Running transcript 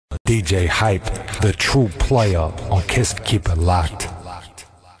DJ Hype, the true player on Kiss Keep It Locked.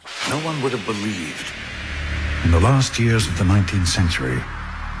 No one would have believed in the last years of the 19th century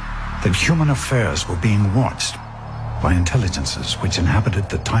that human affairs were being watched by intelligences which inhabited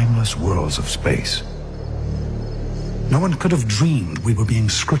the timeless worlds of space. No one could have dreamed we were being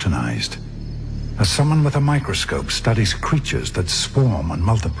scrutinized as someone with a microscope studies creatures that swarm and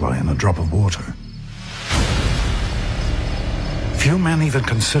multiply in a drop of water. Few men even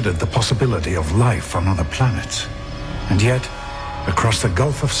considered the possibility of life on other planets. And yet, across the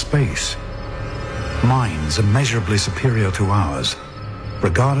gulf of space, minds immeasurably superior to ours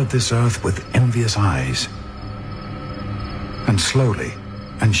regarded this Earth with envious eyes. And slowly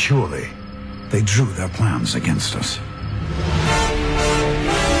and surely, they drew their plans against us.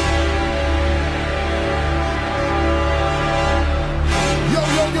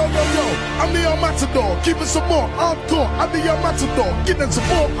 I'm the matador, keep it some more hardcore. I'm the matador, getting some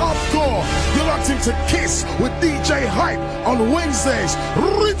more hardcore. You're locked into Kiss with DJ Hype on Wednesdays.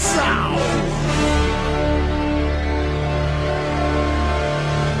 Drumsound.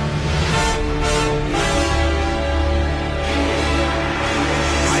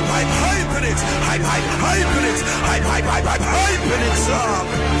 Hyping it, hyping it, hyping it up.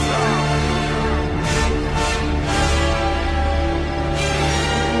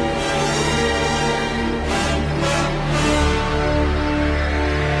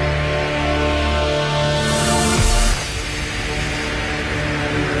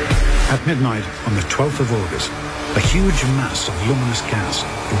 At midnight on the 12th of August, a huge mass of luminous gas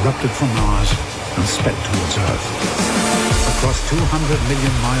erupted from Mars and sped towards Earth. Across 200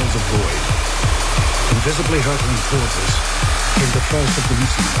 million miles of void, invisibly hurtling towards us, came the first of the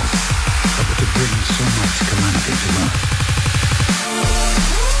missiles that were to bring so much calamity to Earth.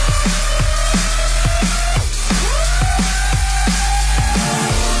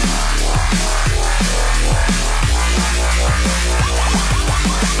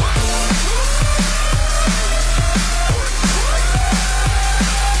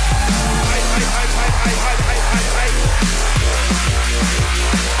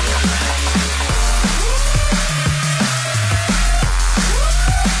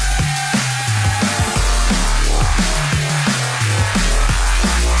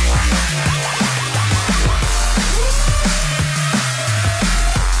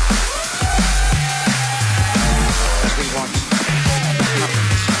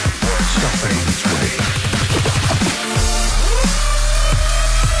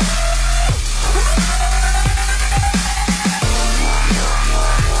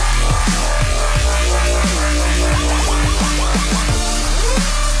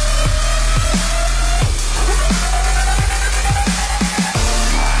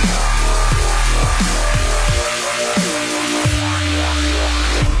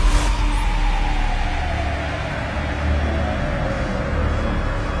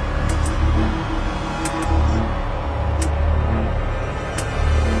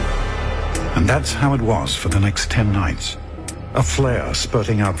 That's how it was for the next 10 nights. A flare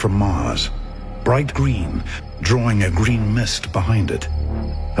spurting out from Mars, bright green, drawing a green mist behind it.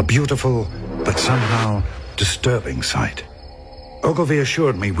 A beautiful, but somehow disturbing sight. Ogilvy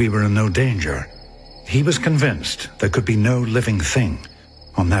assured me we were in no danger. He was convinced there could be no living thing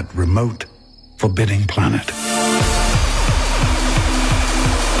on that remote, forbidding planet.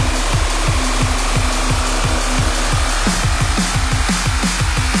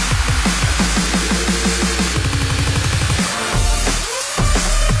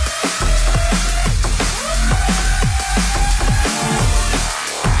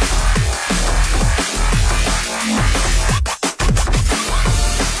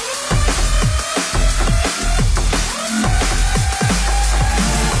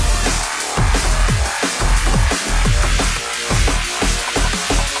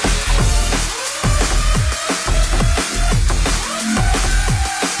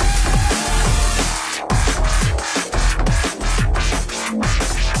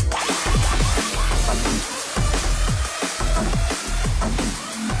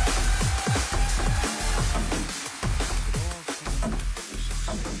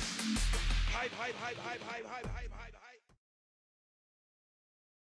 Hype.